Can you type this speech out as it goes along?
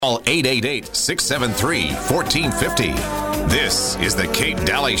Call 888-673-1450. This is the Kate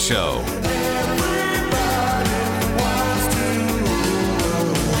Dalley Show.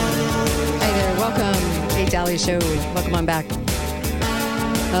 Hi there, welcome, Kate Dalley Show. Welcome on back.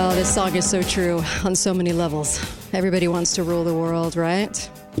 Oh, this song is so true on so many levels. Everybody wants to rule the world, right?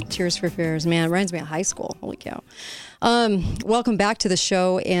 Tears for Fears. Man, it reminds me of high school. Holy cow. Welcome back to the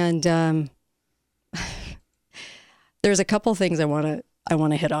show. And there's a couple things I want to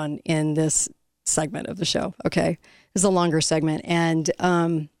hit on in this segment of the show. Okay. This is a longer segment. And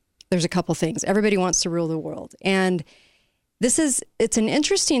there's a couple things. Everybody wants to rule the world. And it's an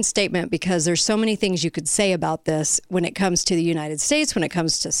interesting statement because there's so many things you could say about this when it comes to the United States, when it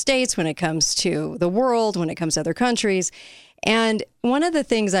comes to states, when it comes to the world, when it comes to other countries. And one of the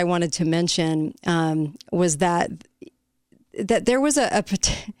things I wanted to mention was that there was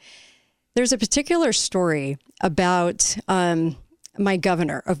there's a particular story about my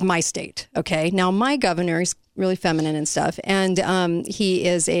governor of my state. Okay. Now my governor is really feminine and stuff. And he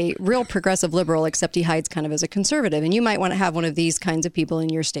is a real progressive liberal, except he hides kind of as a conservative. And you might want to have one of these kinds of people in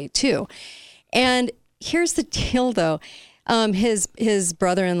your state too. And here's the deal though. His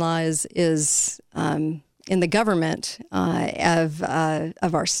brother-in-law is in the government of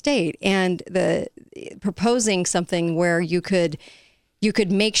our state, and proposing something where you could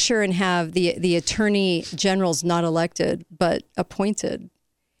make sure and have the attorney generals not elected but appointed.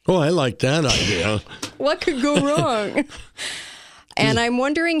 Oh, I like that idea. What could go wrong? And I'm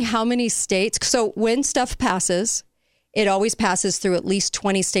wondering how many states. So when stuff passes, it always passes through at least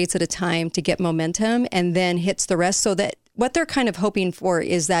 20 states at a time to get momentum, and then hits the rest. So that what they're kind of hoping for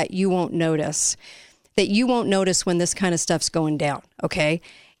is that you won't notice when this kind of stuff's going down. Okay.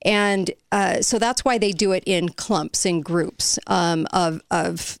 And so that's why they do it in clumps, in groups of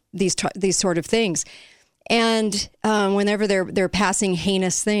these sort of things. And whenever they're passing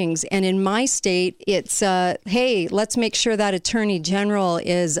heinous things, and in my state, it's hey, let's make sure that attorney general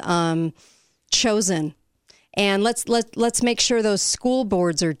is chosen, and let's make sure those school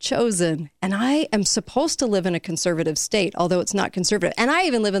boards are chosen. And I am supposed to live in a conservative state, although it's not conservative, and I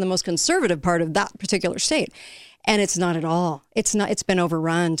even live in the most conservative part of that particular state. And it's not at all. It's not. It's been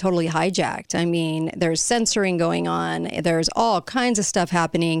overrun, totally hijacked. I mean, there's censoring going on. There's all kinds of stuff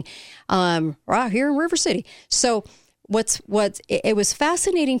happening right here in River City. So it was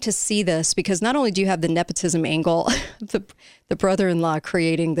fascinating to see this, because not only do you have the nepotism angle, the brother-in-law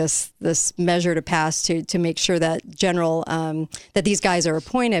creating this measure to pass to make sure that that these guys are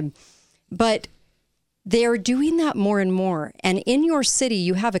appointed, but they're doing that more and more. And in your city,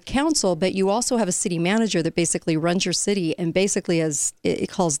 you have a council, but you also have a city manager that basically runs your city and basically it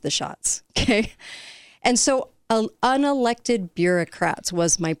calls the shots. Okay. And so unelected bureaucrats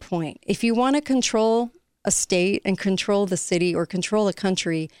was my point. If you want to control a state and control the city or control a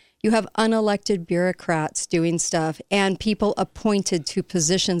country, you have unelected bureaucrats doing stuff and people appointed to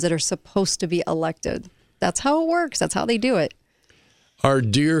positions that are supposed to be elected. That's how it works. That's how they do it. Our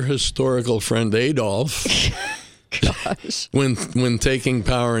dear historical friend Adolf, gosh, when taking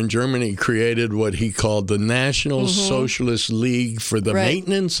power in Germany, created what he called the National Socialist League for the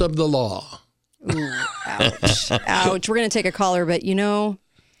Maintenance of the Law. Ooh, ouch. Ouch. We're going to take a caller, but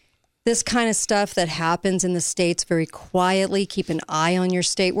this kind of stuff that happens in the States very quietly, keep an eye on your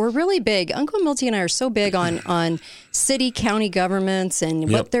state. We're really big. Uncle Milty and I are so big on city, county governments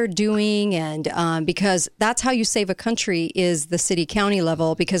and what they're doing. And because that's how you save a country is the city, county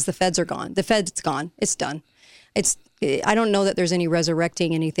level, because the feds are gone. The feds gone. It's done. I don't know that there's any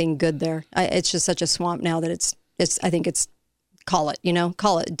resurrecting anything good there. It's just such a swamp now that I think it's, call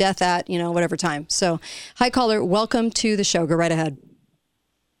it death at, whatever time. So hi, caller. Welcome to the show. Go right ahead.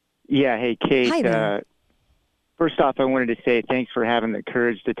 Yeah, hey, Kate. Hi there. First off, I wanted to say thanks for having the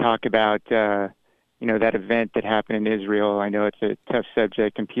courage to talk about, that event that happened in Israel. I know it's a tough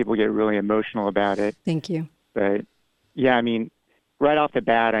subject, and people get really emotional about it. Thank you. But, yeah, I mean, right off the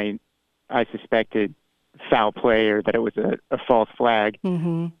bat, I suspected foul play or that it was a false flag.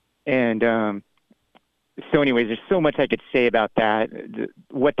 Mm-hmm. And so anyways, there's so much I could say about that,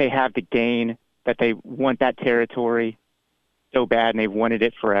 what they have to gain, that they want that territory so bad, and they've wanted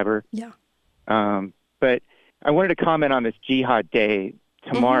it forever. Yeah. But I wanted to comment on this Jihad Day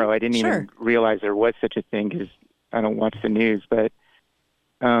tomorrow. Mm-hmm. I didn't even realize there was such a thing because I don't watch the news. But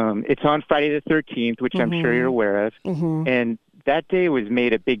it's on Friday the 13th, which I'm sure you're aware of. Mm-hmm. And that day was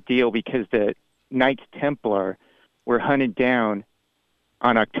made a big deal because the Knights Templar were hunted down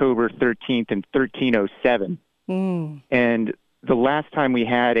on October 13th in 1307. Mm. And the last time we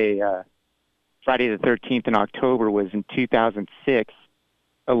had a Friday the 13th in October was in 2006,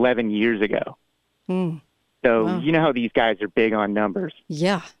 11 years ago. Mm. So you know how these guys are big on numbers.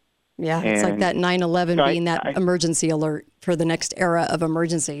 Yeah. Yeah, it's like that 9/11 being that emergency alert for the next era of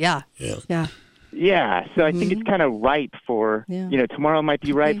emergency. Yeah. Yeah, so I think it's kind of ripe for, tomorrow might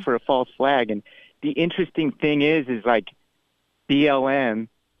be ripe for a false flag. And the interesting thing is like BLM,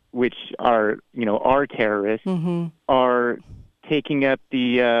 which are, are terrorists, are taking up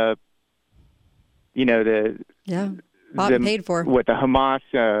the, paid for. What, the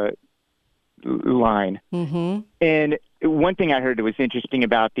Hamas line. And one thing I heard that was interesting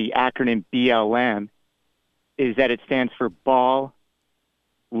about the acronym BLM is that it stands for Baal,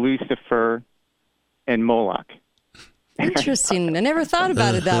 Lucifer, and Moloch. Interesting. I never thought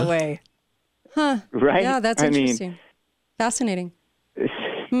about it that way. Huh. Right? Yeah, that's interesting. Fascinating.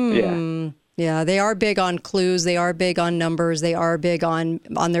 Yeah, they are big on clues. They are big on numbers. They are big on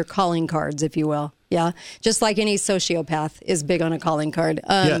their calling cards, if you will. Yeah, just like any sociopath is big on a calling card.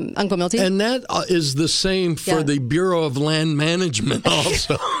 Uncle Milty? And that is the same for the Bureau of Land Management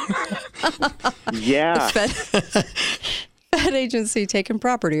also. Yeah. Fed agency taking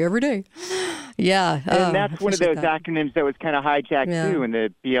property every day. Yeah. And that's one of those acronyms that was kind of hijacked too, and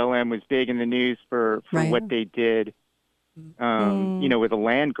the BLM was big in the news for what they did, with a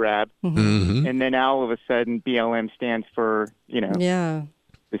land grab. And then all of a sudden BLM stands for,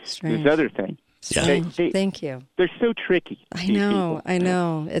 this other thing. Yeah. Thank you. They're so tricky. I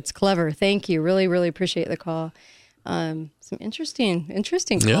know. It's clever. Thank you. Really, really appreciate the call. Some interesting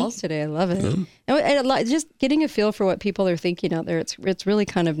calls today. I love it. And just getting a feel for what people are thinking out there. It's really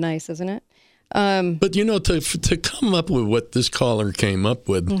kind of nice, isn't it? But to come up with what this caller came up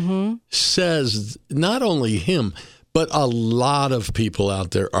with says not only him, but a lot of people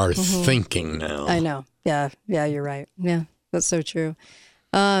out there are thinking now. I know. Yeah, you're right. Yeah, that's so true.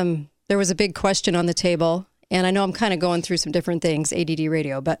 There was a big question on the table, and I know I'm kind of going through some different things, ADD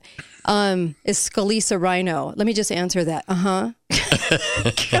radio, but is Scalise a rhino? Let me just answer that.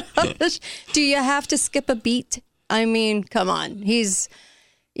 Gosh, do you have to skip a beat? I mean, come on. He's,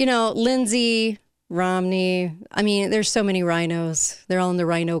 Lindsay, Romney. I mean, there's so many rhinos. They're all in the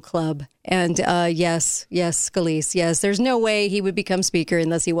rhino club. And yes, Scalise, yes. There's no way he would become speaker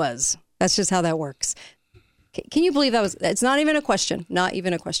unless he was. That's just how that works. Can you believe it's not even a question,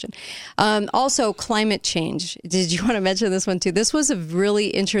 Also, climate change. Did you want to mention this one too? This was a really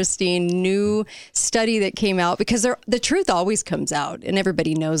interesting new study that came out because the truth always comes out and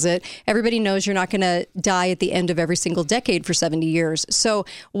everybody knows it. Everybody knows you're not going to die at the end of every single decade for 70 years. So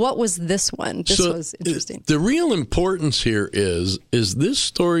what was this one? This was interesting. The real importance here is this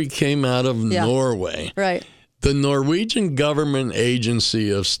story came out of Norway. Right. The Norwegian government agency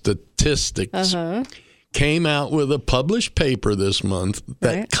of statistics came out with a published paper this month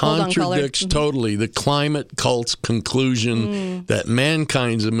that contradicts totally the climate cult's conclusion that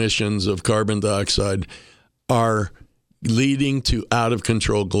mankind's emissions of carbon dioxide are leading to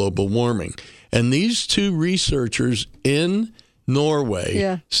out-of-control global warming. And these two researchers in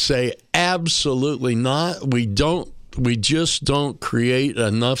Norway say absolutely not. We just don't create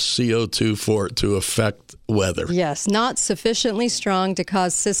enough CO2 for it to affect weather. Yes, not sufficiently strong to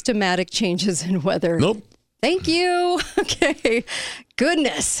cause systematic changes in weather. Nope. Thank you. Okay.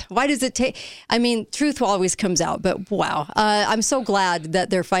 Goodness. Why does it take? I mean, truth always comes out, but wow. I'm so glad that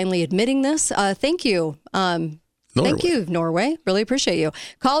they're finally admitting this. Thank you. Thank you, Norway. Really appreciate you.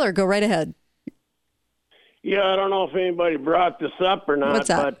 Caller, go right ahead. Yeah, I don't know if anybody brought this up or not. What's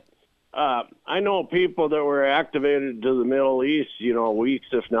that? But I know people that were activated to the Middle East, weeks,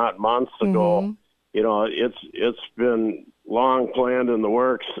 if not months ago. It's been long planned in the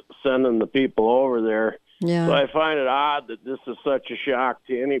works, sending the people over there. Yeah. So I find it odd that this is such a shock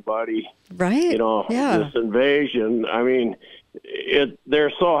to anybody. Right. This invasion. I mean,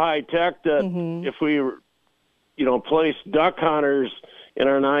 they're so high tech that if we, placed duck hunters in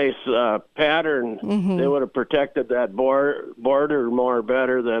a nice pattern, they would have protected that border more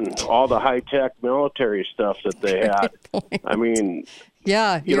better than all the high-tech military stuff that they had. I mean...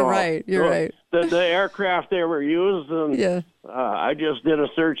 Yeah, you're right. You're right. The aircraft they were using, I just did a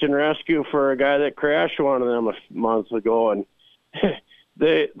search and rescue for a guy that crashed one of them a month ago, and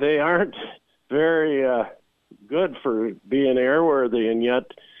they aren't very good for being airworthy, and yet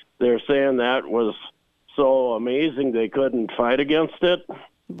they're saying that was so amazing they couldn't fight against it.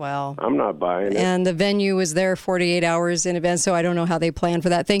 Well, I'm not buying it. And the venue was there 48 hours in advance, so I don't know how they planned for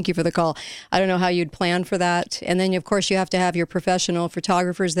that. Thank you for the call. I don't know how you'd plan for that. And then, of course, you have to have your professional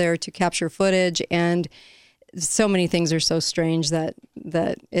photographers there to capture footage. And so many things are so strange that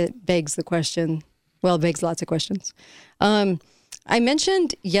it begs the question. Well, it begs lots of questions. I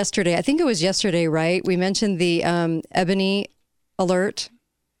mentioned yesterday, I think it was yesterday, right? We mentioned the Ebony alert.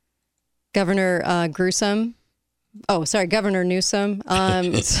 Governor Gruesome Oh, sorry, Governor Newsom.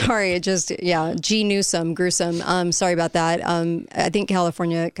 Sorry, G. Newsom, gruesome. Sorry about that. I think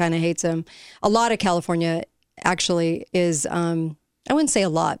California kind of hates him. A lot of California actually is, I wouldn't say a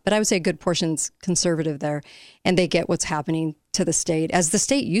lot, but I would say a good portion's conservative there. And they get what's happening to the state, as the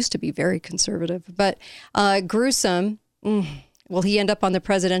state used to be very conservative. But gruesome, will he end up on the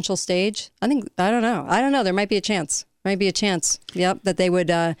presidential stage? I don't know. There might be a chance. Yep, that they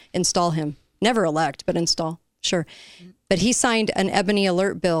would install him. Never elect, but install. Sure. But he signed an Ebony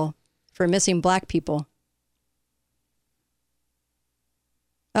Alert bill for missing black people.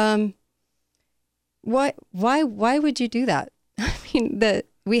 Why would you do that? I mean,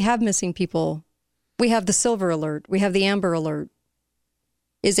 we have missing people. We have the Silver Alert. We have the Amber Alert.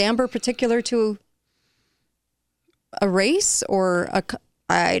 Is Amber particular to a race or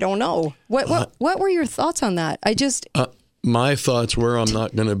I don't know. What were your thoughts on that? My thoughts were I'm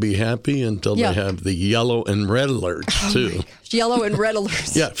not going to be happy until they have the yellow and red alerts, too. Yellow and red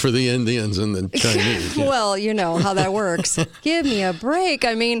alerts. Yeah, for the Indians and the Chinese. Yeah. Well, you know how that works. Give me a break.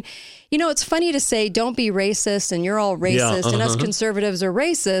 I mean, it's funny to say don't be racist and you're all racist and us conservatives are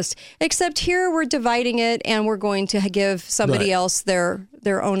racist, except here we're dividing it and we're going to give somebody else their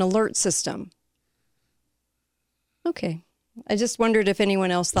own alert system. Okay. I just wondered if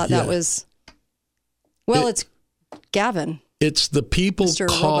anyone else thought that was... Well, it's Gavin. It's the people Mr.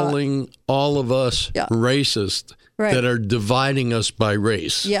 calling Robot. All of us racist that are dividing us by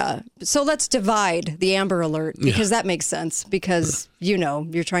race. Yeah. So let's divide the Amber Alert because that makes sense because,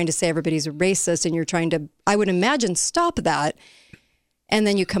 you're trying to say everybody's a racist and you're trying to, I would imagine, stop that. And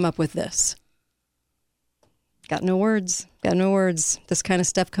then you come up with this. Got no words. This kind of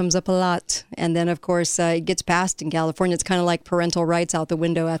stuff comes up a lot. And then, of course, it gets passed in California. It's kind of like parental rights out the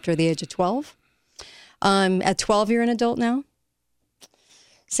window after the age of 12. At 12, you're an adult now.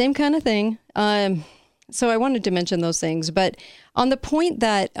 Same kind of thing. So I wanted to mention those things. But on the point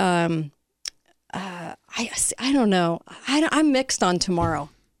that I don't know. I'm mixed on tomorrow.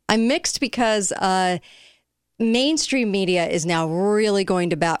 I'm mixed because mainstream media is now really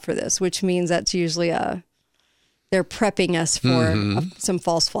going to bat for this, which means that's usually they're prepping us for some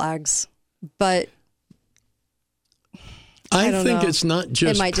false flags. But I don't think it's not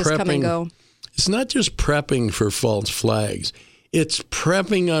just it might just come and go. It's not just prepping for false flags. It's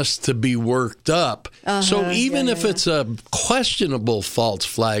prepping us to be worked up. So even if it's a questionable false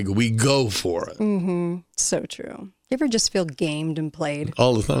flag, we go for it. Mm-hmm. So true. You ever just feel gamed and played?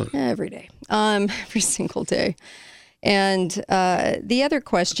 All the time. Every day. Every single day. And the other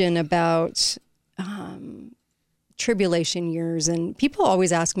question about tribulation years, and people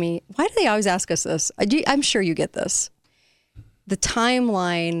always ask me, why do they always ask us this? I'm sure you get this. The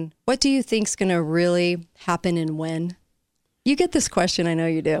timeline, what do you think is going to really happen and when? You get this question. I know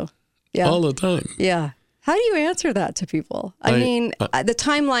you do. Yeah. All the time. Yeah. How do you answer that to people? I mean, the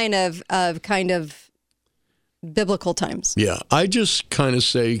timeline of kind of biblical times. Yeah. I just kind of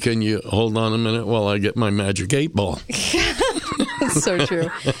say, can you hold on a minute while I get my magic 8 ball? That's so true.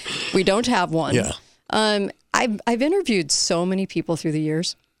 We don't have one. Yeah. I've interviewed so many people through the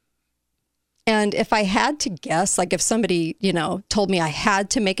years. And if I had to guess, like if somebody, told me I had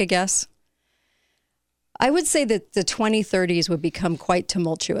to make a guess, I would say that the 2030s would become quite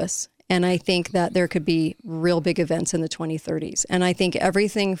tumultuous. And I think that there could be real big events in the 2030s. And I think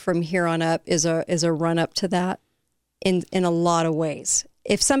everything from here on up is a run up to that in a lot of ways.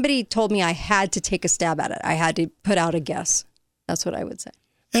 If somebody told me I had to take a stab at it, I had to put out a guess. That's what I would say.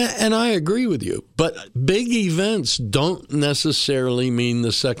 And I agree with you. But big events don't necessarily mean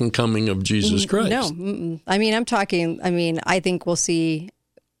the second coming of Jesus Christ. No. I think we'll see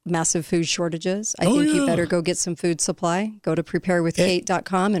massive food shortages. I think you better go get some food supply. Go to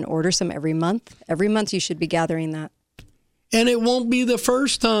preparewithkate.com and order some every month. Every month you should be gathering that. And it won't be the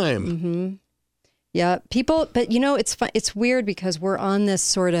first time. Mm-hmm. Yeah. People, but it's fun. It's weird because we're on this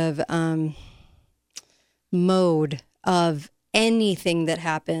sort of mode of anything that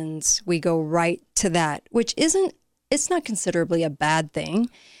happens, we go right to that, which it's not considerably a bad thing.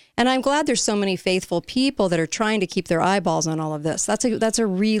 And I'm glad there's so many faithful people that are trying to keep their eyeballs on all of this. That's a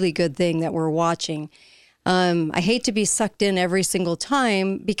really good thing that we're watching. I hate to be sucked in every single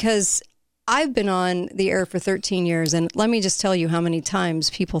time because I've been on the air for 13 years. And let me just tell you how many times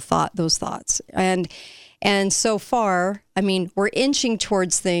people thought those thoughts. And so far, we're inching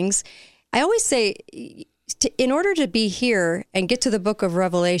towards things. I always say, in order to be here and get to the book of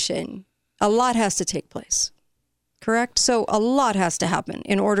Revelation, a lot has to take place, correct? So a lot has to happen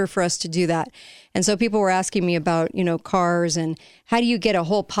in order for us to do that. And so people were asking me about, cars and how do you get a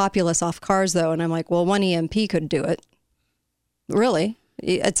whole populace off cars, though? And I'm like, well, one EMP could do it. Really?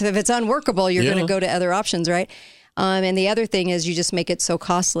 If it's unworkable, you're going to go to other options, right? And the other thing is you just make it so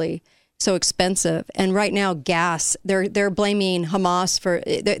costly, so expensive. And right now, gas, they're blaming Hamas for,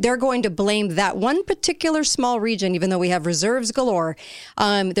 they're going to blame that one particular small region, even though we have reserves galore.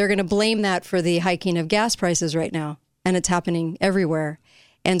 They're going to blame that for the hiking of gas prices right now. And it's happening everywhere.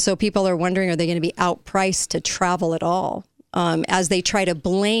 And so people are wondering, are they going to be outpriced to travel at all? As they try to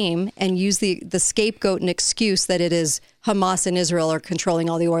blame and use the scapegoat and excuse that it is Hamas and Israel are controlling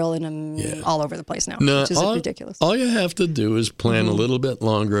all the oil in all over the place now, which is ridiculous. All you have to do is plan a little bit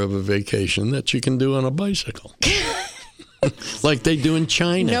longer of a vacation that you can do on a bicycle. Like they do in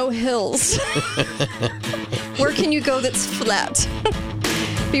China. No hills. Where can you go that's flat?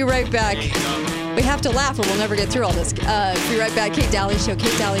 Be right back. We have to laugh or we'll never get through all this. Be right back. Kate Dalley Show,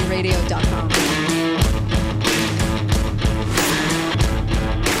 KateDalleyRadio.com.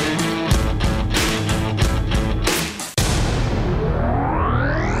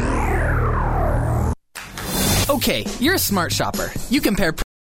 Okay, you're a smart shopper. You compare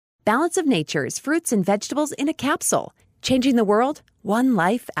Balance of Nature's fruits and vegetables in a capsule, changing the world one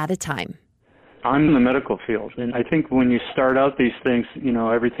life at a time. I'm in the medical field, and I think when you start out these things,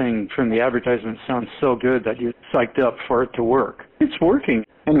 everything from the advertisement sounds so good that you're psyched up for it to work. It's working.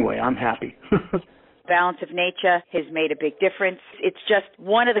 Anyway, I'm happy. Balance of Nature has made a big difference. It's just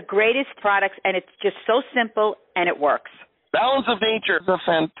one of the greatest products, and it's just so simple, and it works. Balance of Nature is a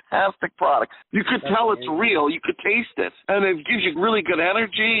fantastic product. You could tell it's real. You could taste it. And it gives you really good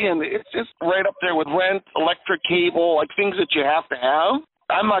energy, and it's just right up there with rent, electric cable, like things that you have to have.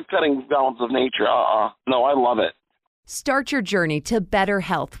 I'm not cutting Balance of Nature. No, I love it. Start your journey to better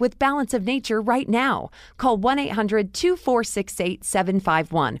health with Balance of Nature right now. Call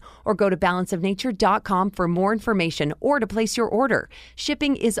 1-800-246-8751 or go to balanceofnature.com for more information or to place your order.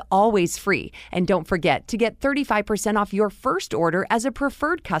 Shipping is always free. And don't forget to get 35% off your first order as a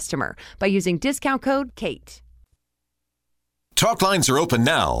preferred customer by using discount code KATE. Talk lines are open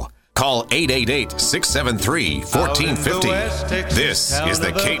now. Call 888-673-1450. This is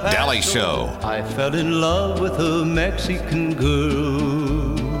the Kate Dalley Show. I fell in love with a Mexican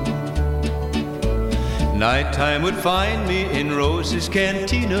girl. Nighttime would find me in Rose's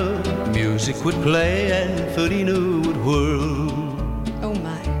Cantina. Music would play and Felina would whirl. Oh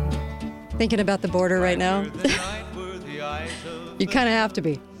my. Thinking about the border right now? You kind of have to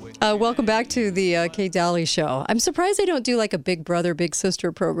be. Welcome back to the Kate Dalley Show. I'm surprised they don't do like a big brother, big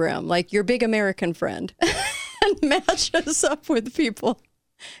sister program, like your big American friend, and match us up with people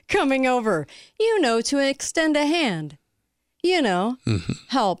coming over, to extend a hand,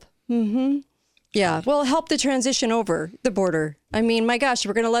 help. Mm-hmm. Yeah, well, help the transition over the border. I mean, my gosh,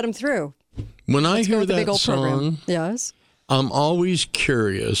 we're going to let them through. When Let's I hear that big old song, program. Yes, I'm always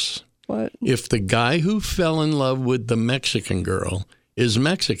curious if the guy who fell in love with the Mexican girl is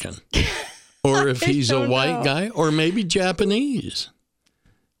Mexican, or if he's a white guy, or maybe Japanese.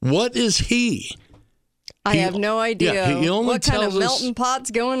 What is he? I have no idea. Yeah, he only what kind of tells us, melting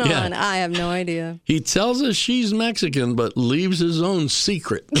pot's going on? Yeah. I have no idea. He tells us she's Mexican, but leaves his own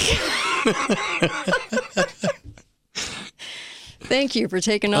secret. Thank you for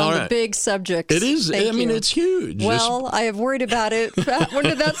taking on the big subjects. It is. Thank you. It's huge. Well, I have worried about it. When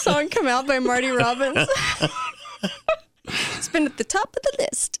did that song come out by Marty Robbins? It's been at the top of the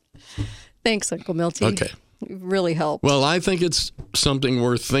list. Thanks, Uncle Milty. Okay. You've really helped. Well, I think it's something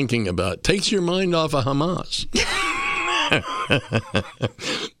worth thinking about. Takes your mind off of Hamas.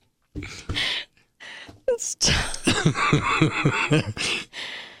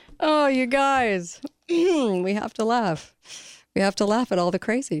 Oh, you guys. We have to laugh. We have to laugh at all the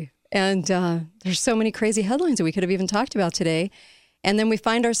crazy. And there's so many crazy headlines that we could have even talked about today. And then we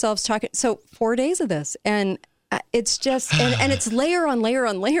find ourselves talking. So 4 days of this. And it's just, and it's layer on layer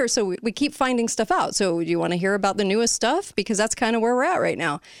on layer. So we keep finding stuff out. So do you want to hear about the newest stuff? Because that's kind of where we're at right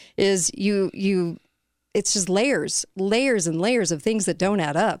now is it's just layers and layers of things that don't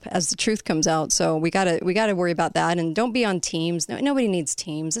add up as the truth comes out. So we gotta worry about that. And don't be on teams. No, nobody needs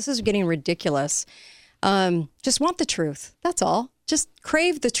teams. This is getting ridiculous. Just want the truth. That's all. Just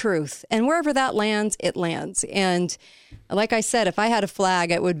crave the truth. And wherever that lands, it lands. And like I said, if I had a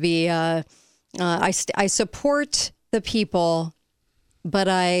flag, it would be, I support the people, but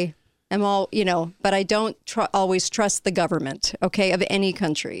I am but I don't always trust the government, okay, of any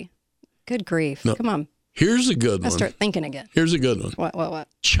country. Good grief. No. Come on. Here's a good one. I'll start thinking again. Here's a good one. What?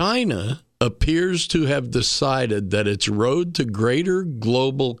 China appears to have decided that its road to greater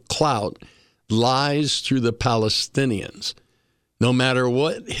global clout lies through the Palestinians. No matter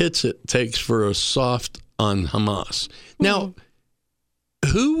what hits it takes for a soft on Hamas. Now,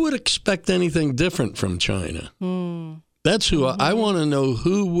 who would expect anything different from China? That's who I want to know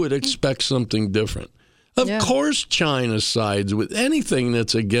who would expect something different. Of course China sides with anything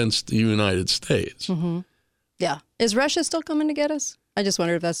that's against the United States. Mm-hmm. Yeah. Is Russia still coming to get us? I just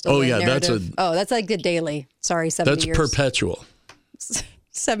wondered if that's still narrative. That's like the Daily. Sorry, 70 years. That's perpetual.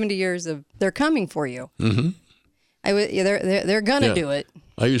 70 years of they're coming for you. Mm-hmm. They're going to do it.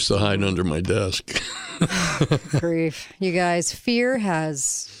 I used to hide under my desk. Grief. You guys, fear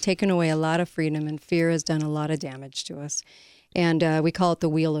has taken away a lot of freedom, and fear has done a lot of damage to us. And we call it the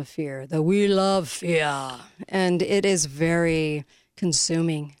wheel of fear. The wheel of fear. And it is very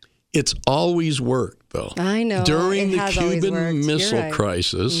consuming. It's always worked, though. I know. During the Cuban Missile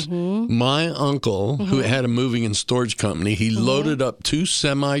Crisis, my uncle, who had a moving and storage company, he loaded up 2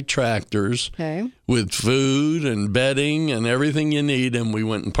 semi-tractors with food and bedding and everything you need, and we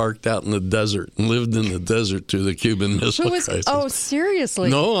went and parked out in the desert and lived in the desert through the Cuban Missile Crisis. Oh, seriously?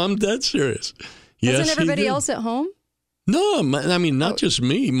 No, I'm dead serious. Wasn't everybody else at home? No, I mean, not just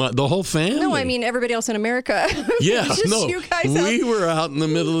me, the whole family. No, I mean, everybody else in America. Yeah, just you guys we were out in the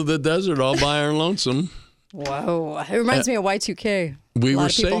middle of the desert all by our lonesome. Whoa. It reminds me of Y2K. We were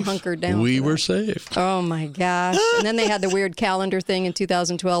safe. A lot of people safe. We hunkered down. We were safe. Oh, my gosh. And then they had the weird calendar thing in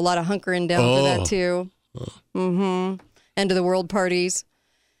 2012. A lot of hunkering down for that, too. End of the world parties.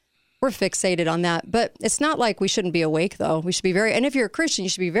 We're fixated on that. But it's not like we shouldn't be awake, though. We should be and if you're a Christian, you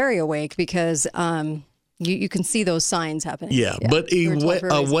should be very awake because... You can see those signs happening. Yeah, but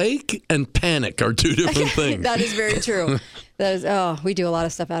awake and panic are 2 different things. That is very true. We do a lot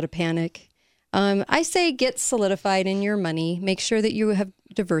of stuff out of panic. I say get solidified in your money. Make sure that you have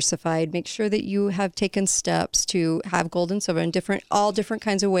diversified. Make sure that you have taken steps to have gold and silver in all different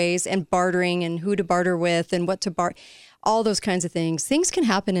kinds of ways, and bartering and who to barter with and what to barter. All those kinds of things. Things can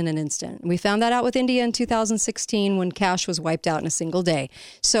happen in an instant. We found that out with India in 2016 when cash was wiped out in a single day.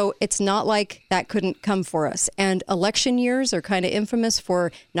 So it's not like that couldn't come for us. And election years are kind of infamous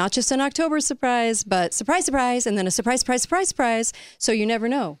for not just an October surprise, but surprise, surprise, and then a surprise, surprise, surprise, surprise. So you never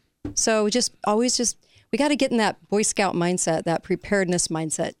know. So we got to get in that Boy Scout mindset, that preparedness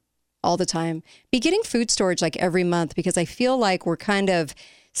mindset all the time. Be getting food storage like every month, because I feel like we're kind of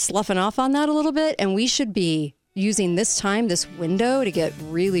sloughing off on that a little bit, and we should be using this window to get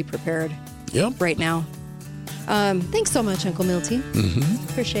really prepared right now. Thanks so much, Uncle Milty.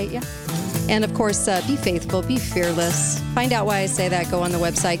 Appreciate you. And of course, be faithful, be fearless. Find out why I say that. Go on the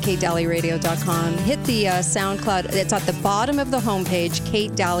website, katedalleyradio.com. Hit the SoundCloud. It's at the bottom of the homepage,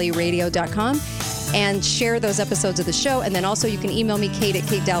 katedalleyradio.com. And share those episodes of the show. And then also you can email me,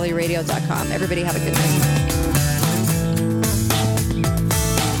 kate@katedalleyradio.com. Everybody have a good night.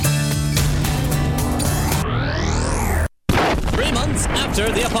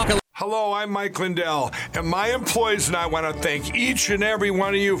 After the apocalypse. Hello, I'm Mike Lindell, and my employees and I want to thank each and every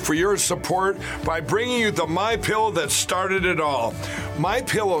one of you for your support by bringing you the MyPillow that started it all.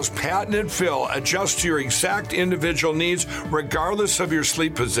 MyPillow's patented fill adjusts to your exact individual needs regardless of your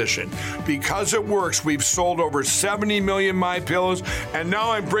sleep position. Because it works, we've sold over 70 million MyPillows, and now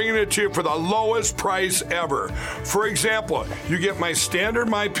I'm bringing it to you for the lowest price ever. For example, you get my standard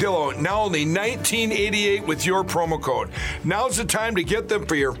MyPillow, now only $19.88 with your promo code. Now's the time to get them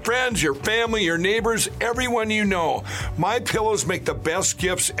for your friends, your family, your neighbors, everyone you know. MyPillows make the best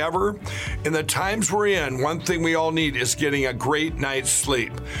gifts ever. In the times we're in, one thing we all need is getting a great night's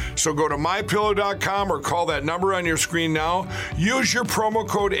sleep. So go to MyPillow.com or call that number on your screen now. Use your promo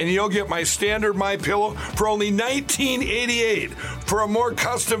code and you'll get my standard MyPillow for only $19.88. For a more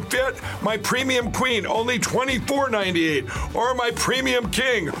custom fit, my Premium Queen, only $24.98. Or my Premium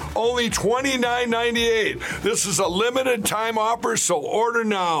King, only $29.98. This is a limited time offer, so order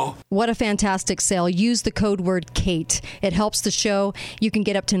now. What a fantastic sale. Use the code word KATE. It helps the show. You can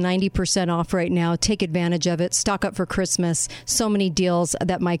get up to 90% off right now. Take advantage of it. Stock up for Christmas. So many deals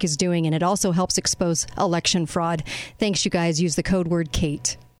that Mike is doing, and it also helps expose election fraud. Thanks, you guys. Use the code word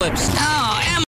KATE. Oh.